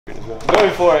I'm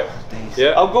going for it.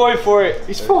 Yeah. I'm going for it.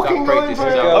 He's fucking going for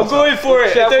it. I'm going for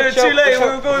it. It's too late.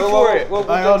 We're going for it.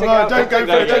 Hang on, no, don't go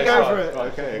for it. Don't go for it.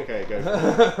 Okay, go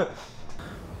for it.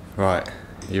 Right,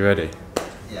 you ready?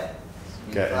 Yeah.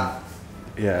 Get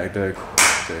in. Yeah, do a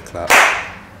clap.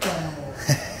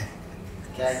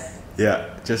 Okay.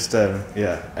 Yeah, just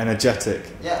yeah, energetic.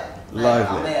 Yeah. Mate,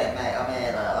 lively. I'm here, mate. I'm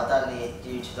here. I don't need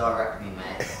you to direct me,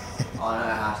 mate. I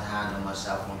know how to handle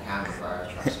myself on camera,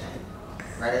 bro. Trust me.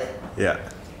 Ready? Yeah.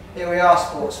 Here we are,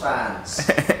 sports fans.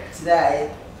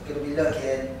 Today, we're going to be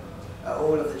looking at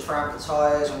all of the Trampa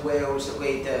tyres and wheels that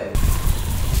we do.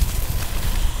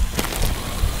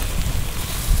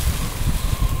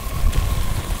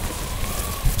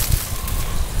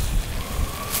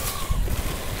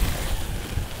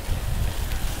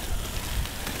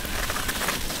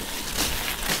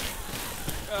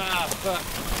 Ah, fuck.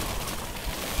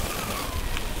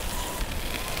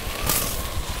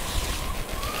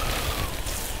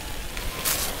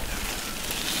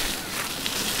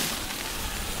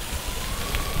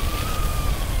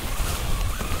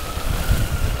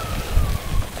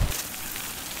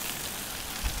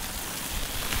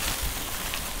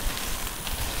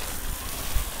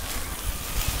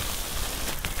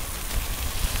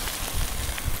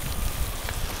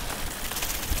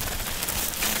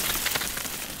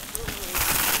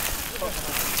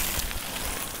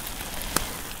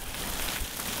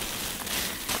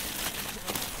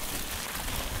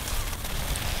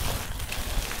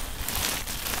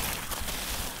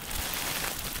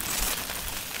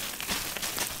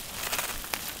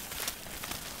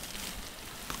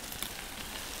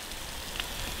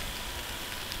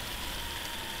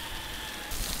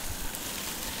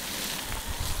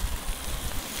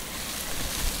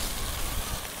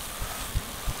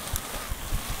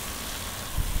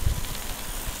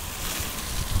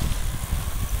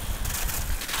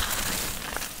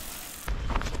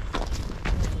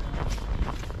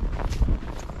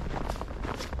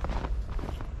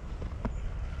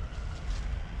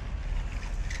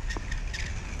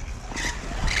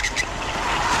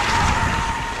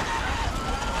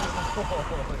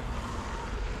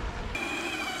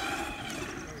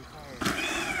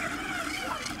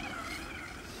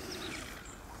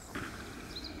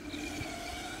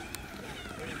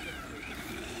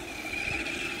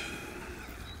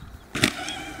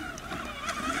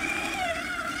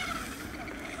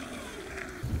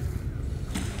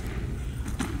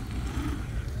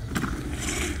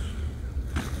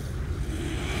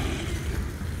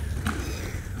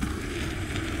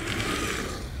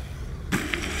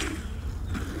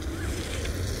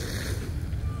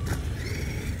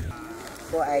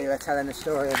 What Ayla were telling a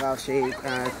story of how she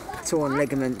torn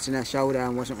ligaments in her shoulder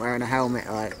and wasn't wearing a helmet,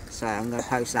 like. So I'm going to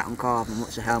post that on Carve and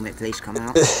watch the helmet police come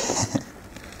out.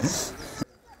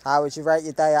 How would you rate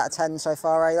your day out of 10 so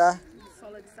far, Ayla?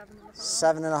 Solid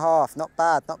 7.5. 7.5. Not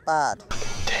bad, not bad.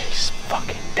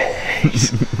 Fucking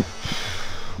days.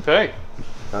 Okay.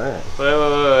 Alright. Wait.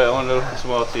 I want to look at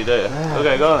some RT data.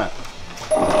 Okay, go on then.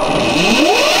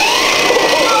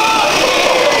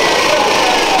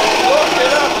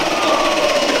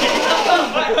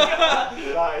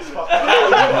 That is fucking.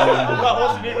 That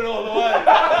wasn't even all the way.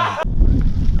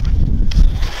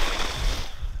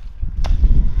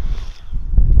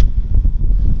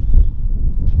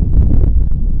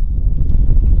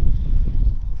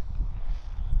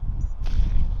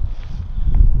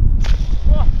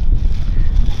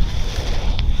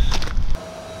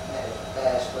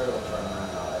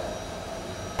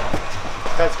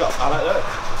 Ted's got a pallet, look.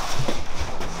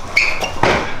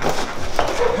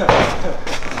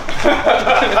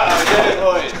 Yeah,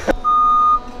 boy.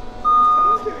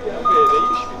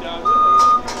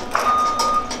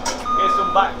 Get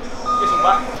some back.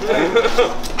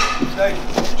 Hey,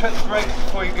 check the brakes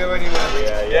before you go anywhere.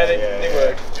 Yeah, they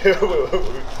work.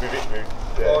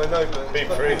 Oh, I know, but Be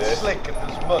free, it's slick and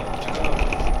there's mud.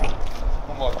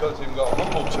 Oh my god, it's even got a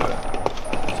rumble to it.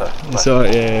 It's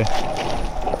alright, yeah.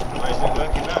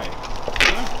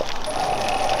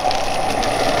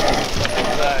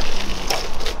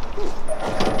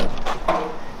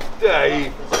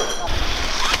 Dave.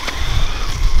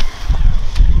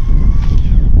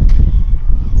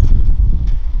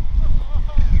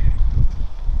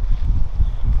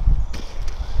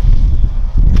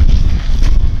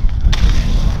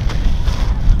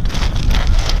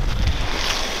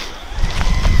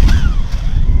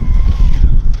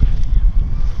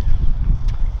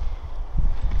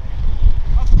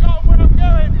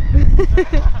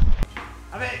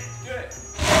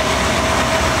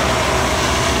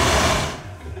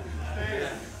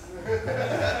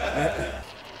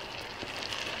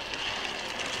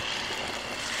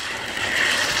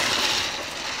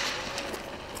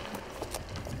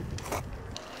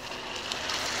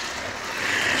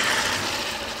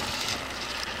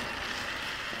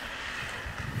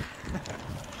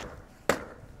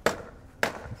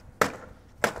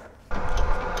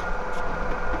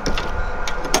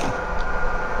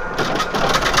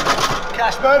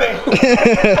 cash money.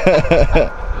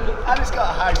 And it's got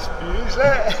a house view, is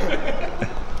it?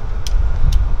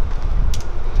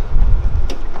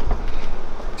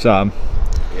 Sam.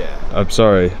 Yeah. I'm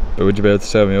sorry, but would you be able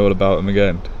to tell me all about him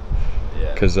again?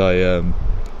 Yeah. Because I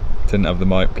didn't have the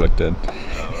mic plugged in.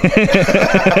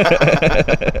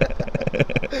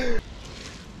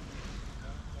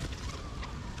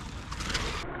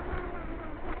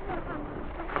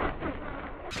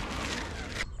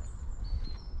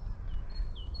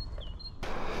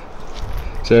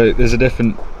 So there's a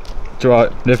different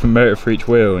motor for each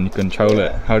wheel, and you control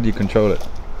it. How do you control it?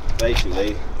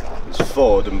 Basically, it's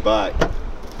forward and back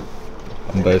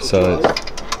On both sides. So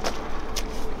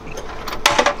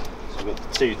we've got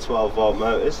the two 12-volt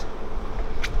motors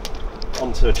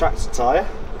onto a tractor tyre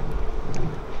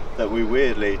that we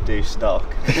weirdly do stock.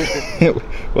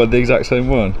 Well, the exact same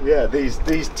one? Yeah, these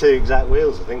two exact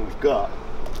wheels I think we've got.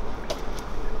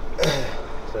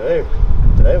 So,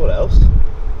 don't know what else.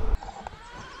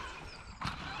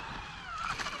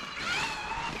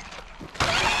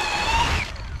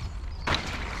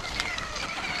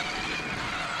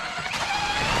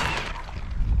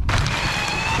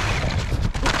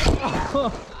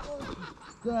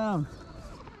 Damn.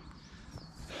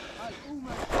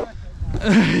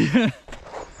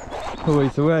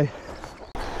 Always away.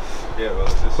 Yeah, well,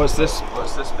 what's this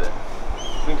bit?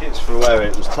 I think it's for where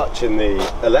it was touching the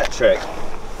electric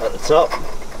at the top.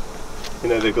 You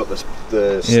know, they've got the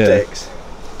sticks.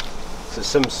 So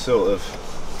some sort of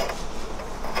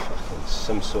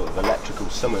electrical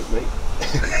summit, mate.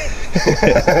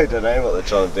 I don't know what they're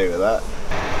trying to do with that.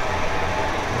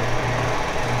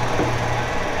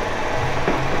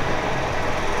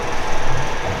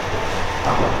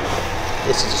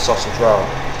 This is a sausage roll.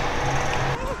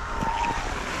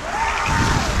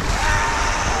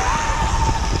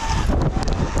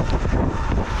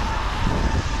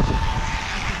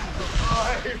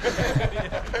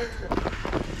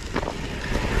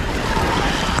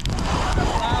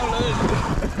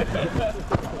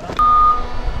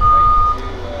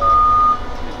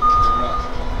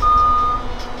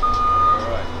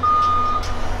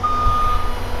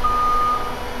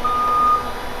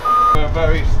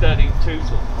 Very steady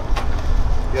tootle.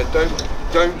 Yeah,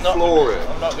 don't floor it.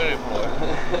 I'm not going to floor it.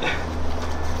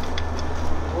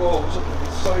 Whoa, what's up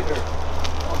inside there?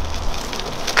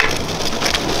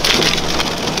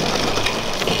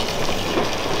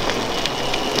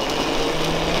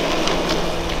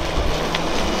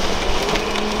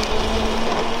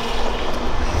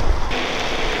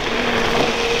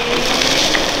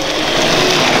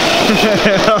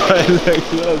 It looks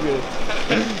so good.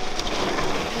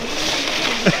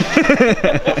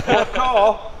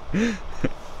 Car.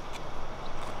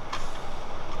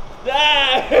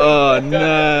 Oh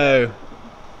no!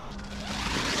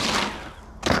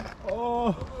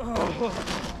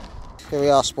 Here we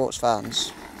are, sports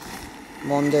fans.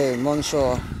 Mondu,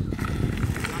 Monsieur.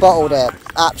 Bottled it.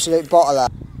 Absolute bottler.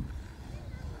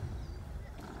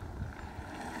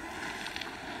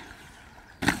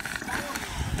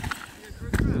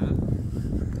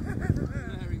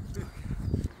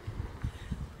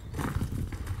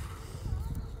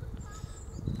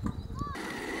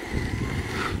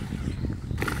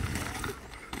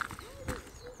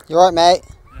 You alright, mate?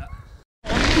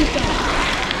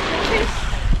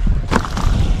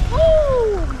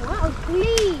 Oh, that was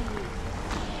clean.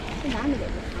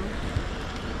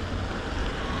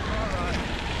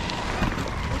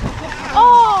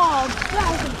 Oh, that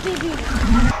was a biggie.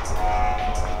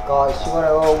 Guys, you want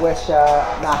to all wish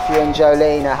Matthew and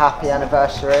Jolene a happy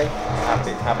anniversary?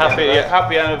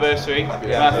 Happy anniversary,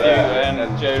 Matthew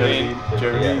and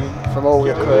Jolene. From all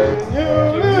the crew.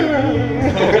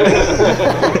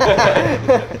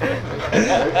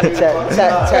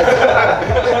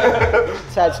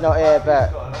 Ted's not here, but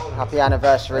happy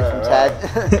anniversary from Ted.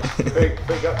 Big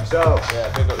up yourself. Yeah,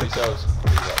 big up yourselves.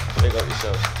 Big up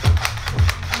yourselves.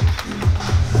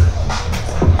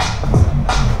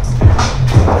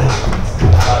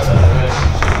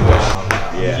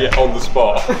 Yeah, on the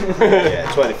spot.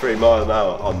 Yeah, 23 miles an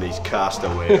hour on these caster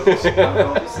wheels.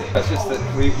 That's just that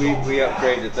we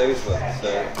upgraded those ones, so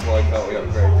why can't we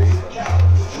upgrade these ones?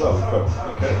 Well,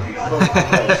 okay.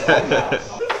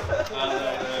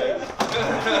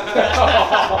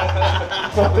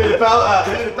 Do the belt up,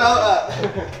 do the belt up.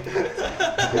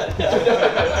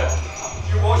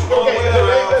 You watch my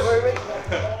warehouse.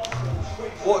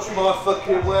 Watch my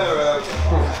fucking warehouse.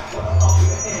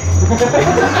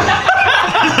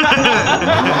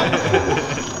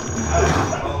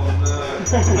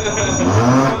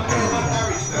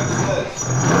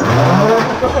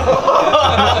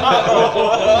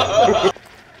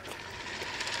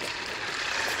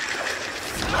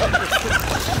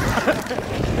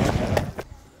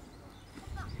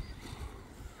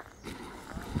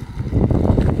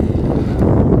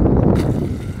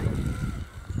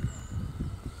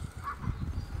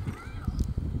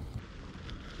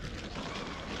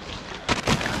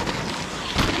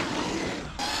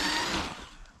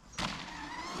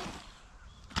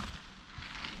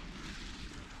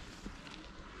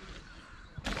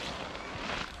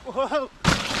 No,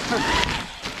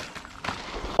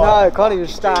 I can't even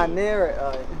stand near it.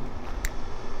 Like.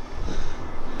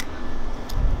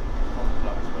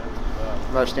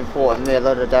 Most important meal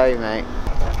of the day, mate.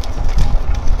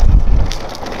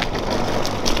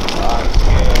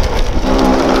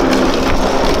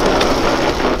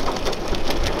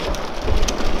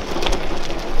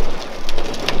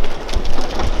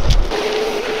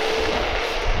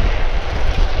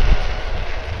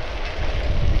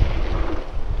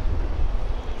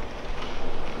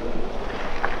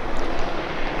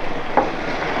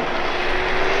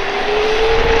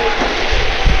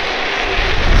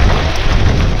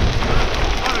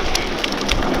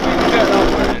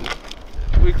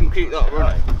 Keep that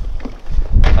running.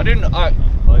 I didn't like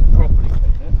properly clean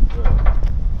it,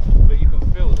 but you can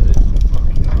feel that it's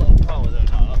fucking a lot of power there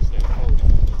now. That's so cold.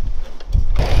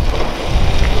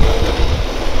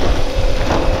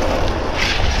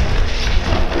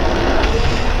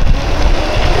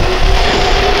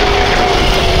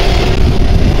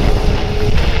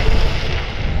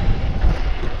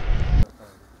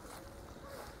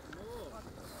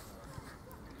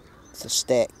 It's a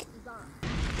stick.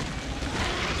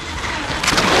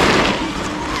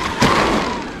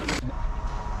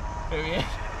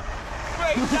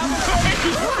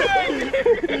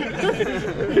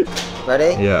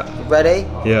 Ready? Yeah. You ready?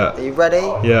 Yeah. Are you ready?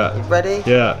 Yeah. You ready?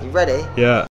 Yeah. You ready?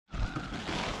 Yeah.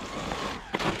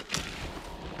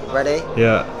 Ready?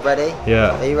 Yeah. Ready?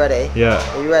 Yeah. Are you ready?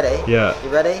 Yeah. Are you ready? Yeah. You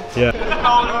ready? Yeah.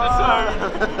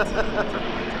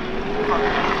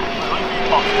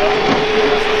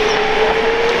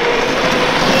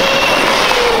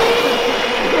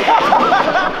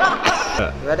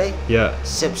 You ready? Yeah.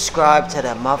 Subscribe to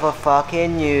the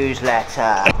motherfucking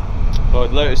newsletter. Well,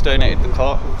 Lotus donated the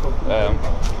car.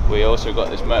 We also got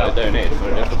this motor donated from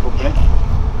a different company.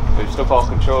 We've stuck our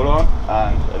controller on,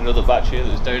 and another battery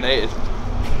that's donated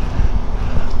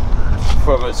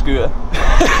from a scooter.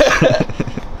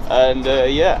 And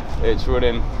yeah, it's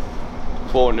running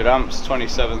 400 amps,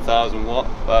 27,000 watt,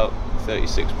 about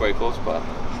 36 brake horsepower.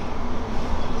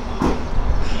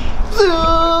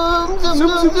 Zoom, zoom,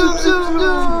 zoom, zoom, zoom, zoom.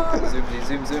 Zoomity,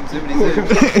 zoom, zoom, zoomity, zoom.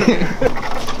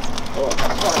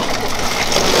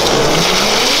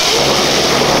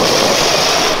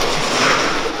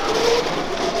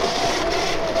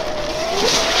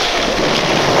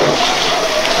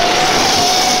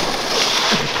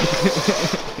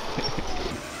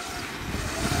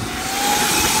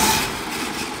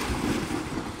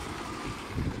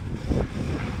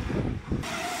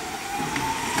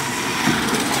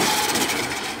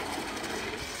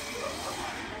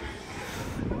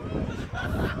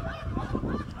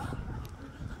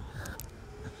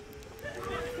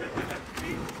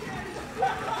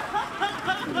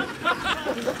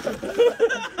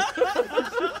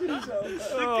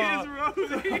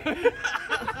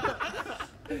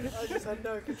 I just had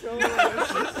no control.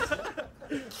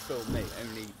 So mate,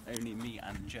 only me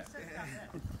and Jack.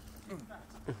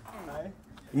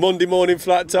 Monday morning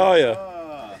flat tyre.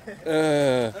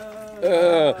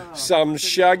 Sam's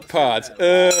shag pad.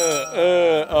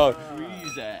 Oh.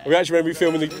 We actually remember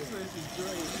filming the.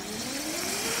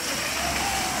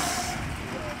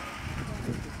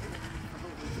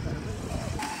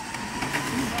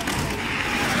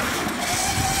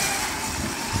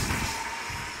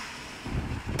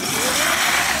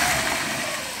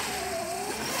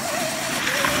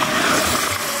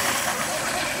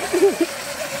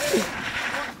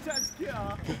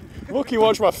 Look, you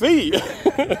watch my feet. Don't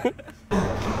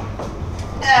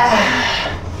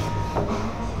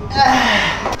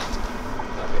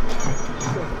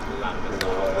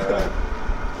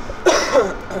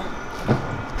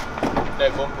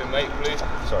bump him, mate, please.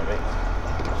 Sorry, mate.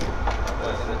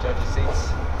 Those are the judges' seats.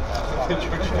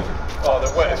 Oh,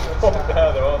 they're wet as fuck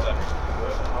down there, aren't they?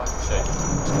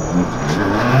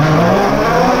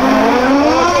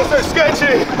 Oh, it's so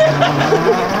sketchy!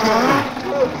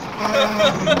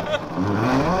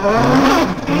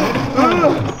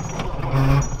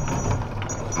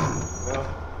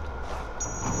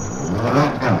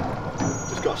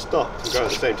 Just got to stop and go at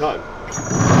the same time.